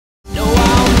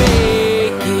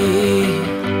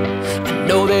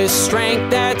strength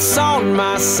that's on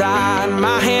my side.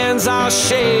 My hands are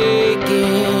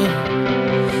shaking,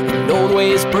 and old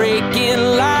ways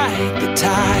breaking like the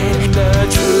tide. The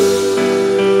truth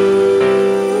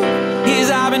is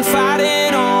I've been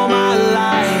fighting all my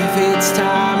life. It's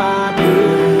time I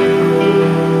prove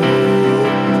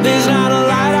there's not a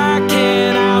light I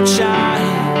can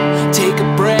outshine. Take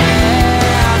a breath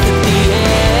at the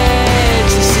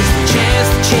edge. This is the chance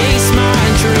to chase my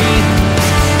dreams,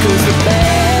 'cause the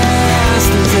best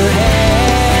is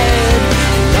ahead,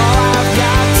 and all I've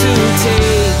got to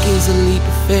take is a leap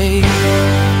of faith.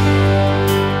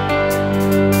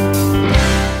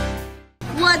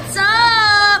 What's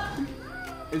up?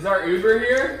 Is our Uber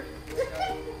here?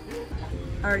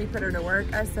 I already put her to work.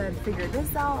 I said, figure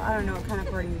this out. I don't know what kind of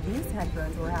party these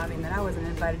headphones were having that I wasn't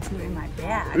invited to in my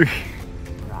bag.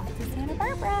 We're off to Santa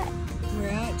Barbara. We're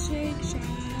at Shake Shack.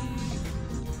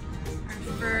 Our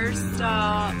first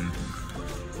stop.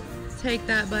 Take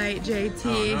that bite,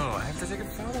 JT. Oh no, I have to take a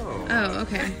photo. Oh,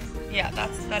 okay. Yeah,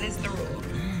 that is the rule.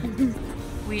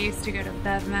 We used to go to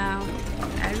Bevmo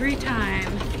every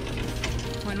time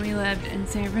when we lived in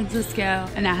San Francisco,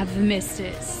 and I have missed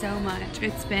it so much.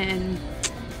 It's been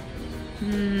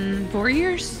 4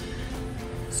 years,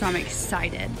 so I'm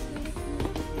excited.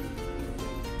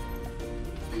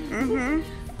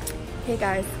 Hey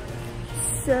guys,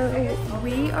 so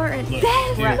we are at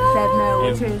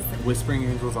Bevmo, which is Whispering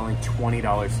Angels only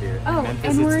 $20 here. Oh, in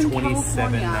Memphis, and we're it's in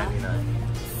 $27.99.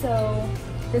 So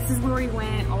this is where we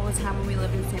went all the time when we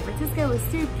lived in San Francisco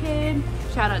with Soup Kid.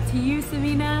 Shout out to you,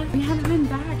 Savina. We haven't been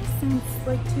back since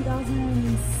like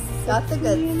 2016. Got the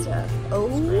good stuff. Oh,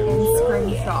 In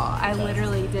Scrimshaw. I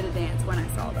literally did a dance when I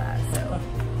saw that, so.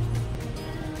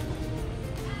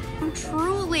 I'm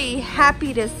truly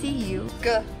happy to see you.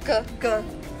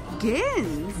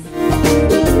 Gins.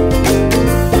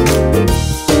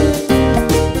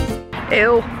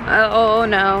 Ew. Oh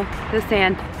no, the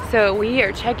sand. So we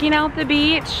are checking out the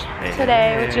beach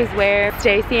today, which is where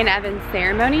Stacey and Evan's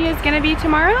ceremony is gonna be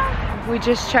tomorrow. We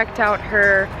just checked out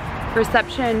her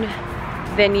reception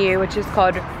venue, which is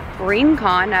called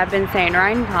Rincon. I've been saying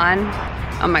Rincon.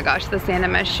 Oh my gosh, the sand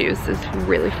in my shoes is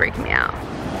really freaking me out.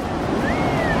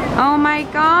 Oh my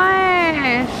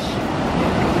gosh.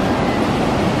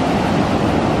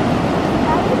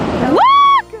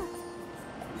 Look!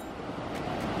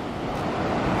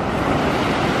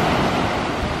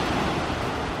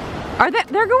 Are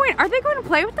they going to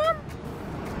play with them?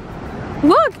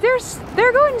 Look,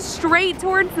 they're going straight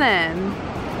towards them.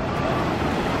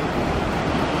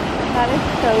 That is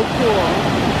so cool.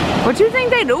 What do you think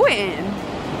they're doing?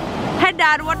 Hey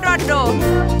Dad, what do I do?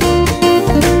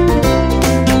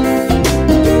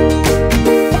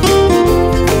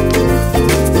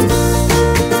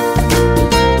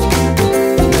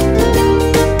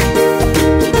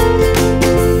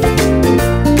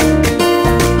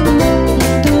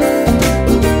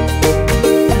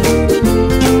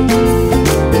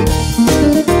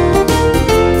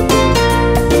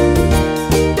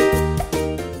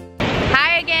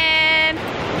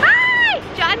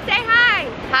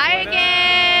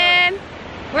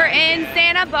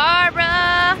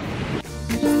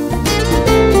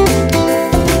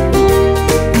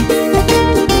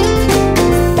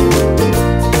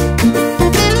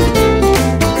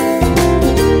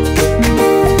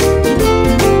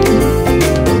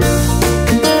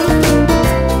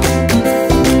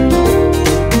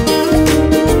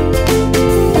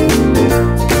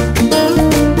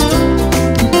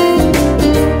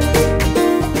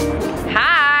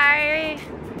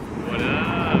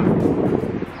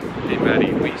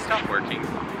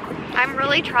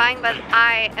 Trying, but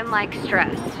I am like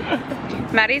stressed.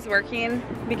 Maddie's working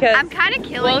because I'm kind of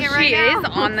killing it right now. Well, she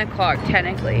is on the clock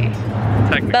technically.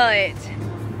 But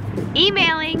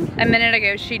emailing a minute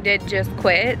ago she did just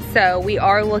quit, so we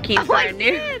are looking for a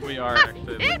new. We are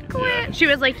actually. Quit. She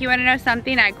was like, "You want to know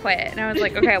something? I quit," and I was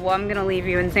like, "Okay, well I'm gonna leave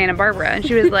you in Santa Barbara," and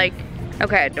she was like,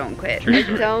 "Okay, don't quit."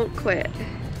 Don't quit.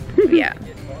 Yeah.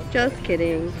 Just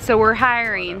kidding. So we're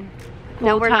hiring.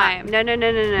 No, we're time. not.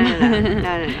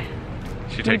 No.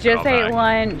 We just ate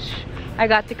lunch. I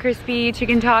got the crispy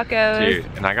chicken tacos. Dude,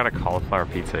 and I got a cauliflower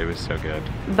pizza. It was so good.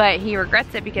 But he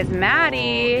regrets it because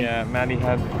Maddie. Oh, yeah, Maddie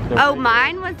had. Oh,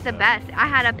 mine was the best. I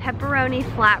had a pepperoni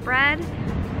flatbread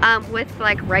with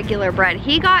like regular bread.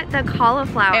 He got the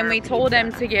cauliflower. And we told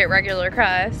him to get regular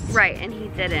crust. Right, and he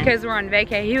didn't. Because we're on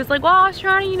vacay. He was like, well, I was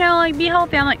trying to, you know, like be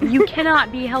healthy. I'm like, you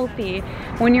cannot be healthy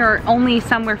when you're only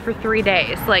somewhere for 3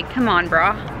 days. Like, come on,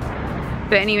 brah.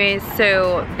 But anyways,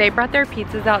 so they brought their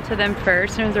pizzas out to them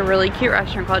first. And it was a really cute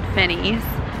restaurant called Finney's.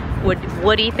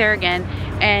 would eat there again.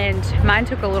 And mine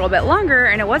took a little bit longer,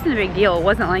 and it wasn't a big deal. It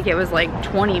wasn't like it was like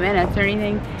 20 minutes or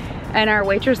anything. And our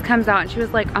waitress comes out and she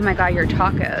was like, oh my God, your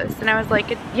tacos. And I was like,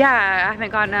 yeah, I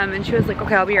haven't gotten them. And she was like,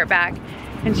 okay, I'll be right back.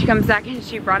 And she comes back and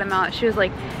she brought them out. She was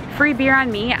like, free beer on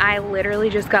me. I literally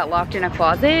just got locked in a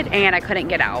closet and I couldn't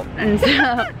get out. And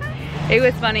so it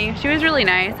was funny. She was really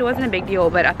nice. It wasn't a big deal,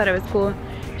 but I thought it was cool.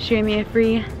 She gave me a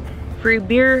free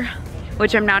beer,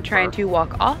 which I'm now trying to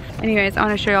walk off. Anyways, I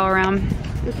want to show y'all around.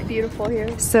 It's beautiful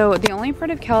here. So the only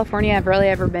part of California I've really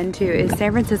ever been to is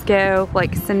San Francisco,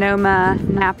 like Sonoma,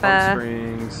 Napa,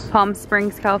 Palm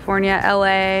Springs, California,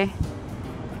 LA,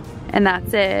 and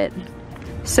that's it.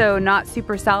 So not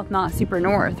super south, not super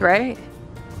north, right?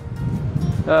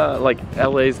 Like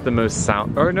LA's the most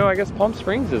south, or no, I guess Palm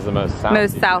Springs is the most south.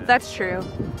 Most south, that's true.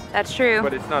 That's true.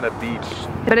 But it's not a beach.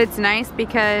 But it's nice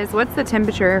because, what's the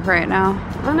temperature right now?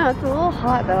 I don't know, it's a little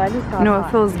hot though. I just got No, hot.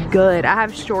 it feels good. I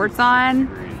have shorts on,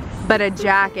 but a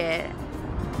jacket.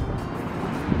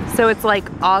 So it's like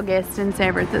August in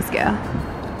San Francisco.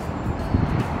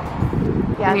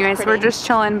 Yeah, Anyways, we're just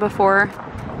chilling before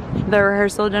the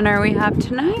rehearsal dinner we have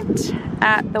tonight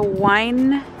at the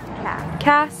Wine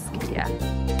Cask. Yeah.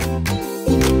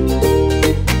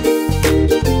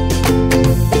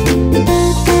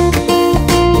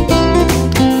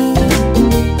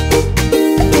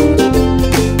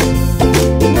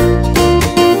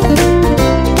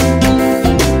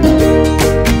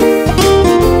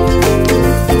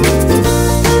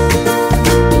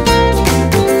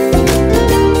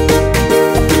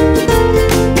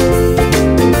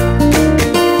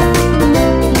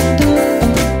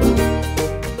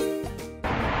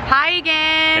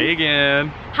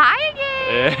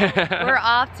 We're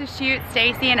off to shoot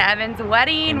Stacey and Evan's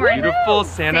wedding. We're in beautiful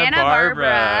Santa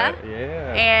Barbara.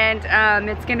 Yeah. And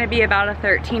it's gonna be about a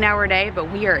 13-hour day,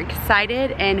 but we are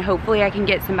excited and hopefully I can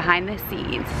get some behind the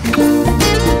scenes.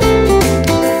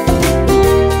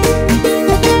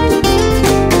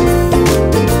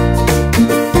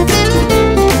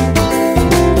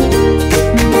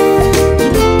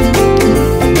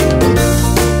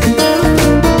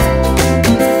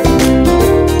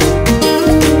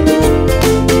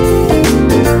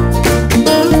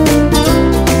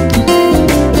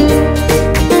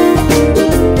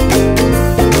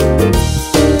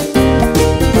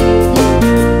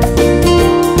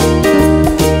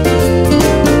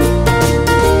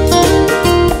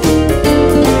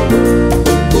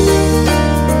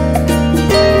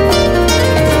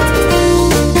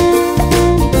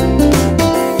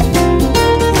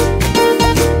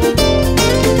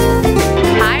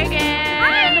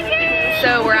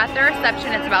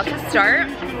 It's about to start.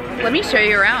 Let me show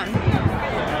you around.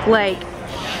 Like,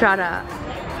 shut up.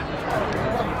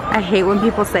 I hate when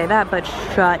people say that, but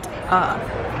shut up.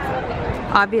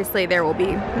 Obviously there will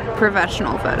be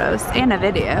professional photos and a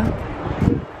video,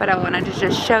 but I wanted to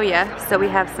just show you so we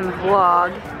have some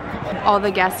vlog. All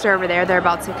the guests are over there. They're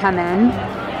about to come in.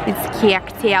 It's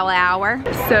cocktail hour.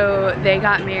 So they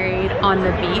got married on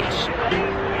the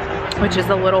beach, which is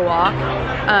a little walk.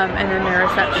 And then their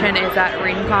reception is at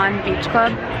Rincon Beach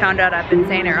Club. Found out I've been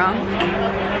saying it wrong.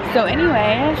 So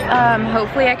anyways,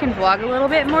 hopefully I can vlog a little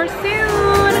bit more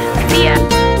soon. See ya.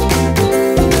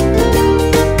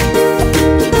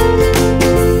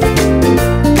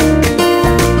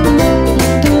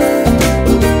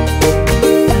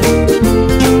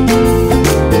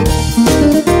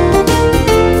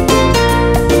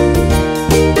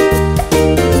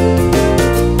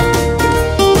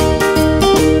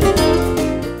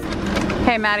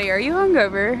 Hey Maddie, are you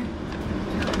hungover?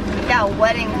 Yeah,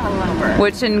 wedding hungover.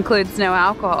 Which includes no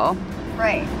alcohol.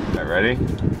 Right. Alright, ready?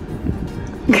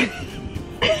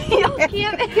 You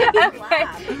can't make me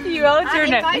laugh. Okay, you held your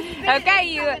nose. Okay,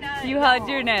 you held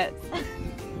your nose.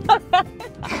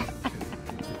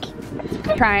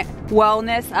 Try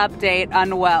wellness update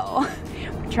unwell.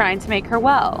 Trying to make her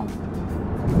well.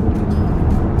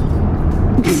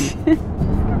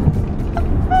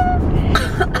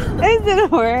 Is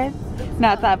it worse?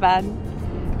 Not that bad.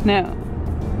 No.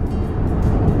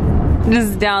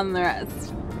 Just down the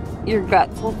rest. Your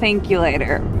guts will thank you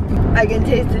later. I can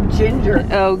taste the ginger.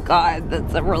 Oh God,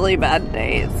 that's a really bad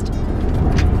taste.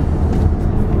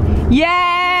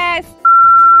 Yes!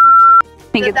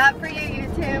 Did that for you,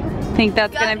 YouTube? Think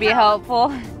that's gonna be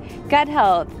helpful? Gut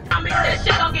health.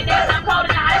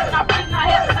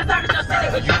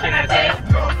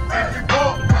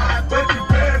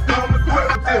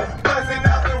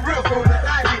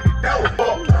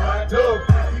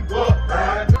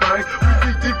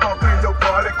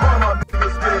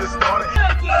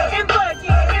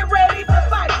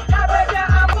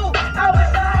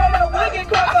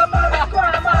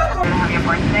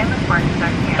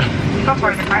 We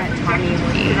just met Tommy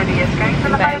Lee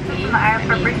and Becky.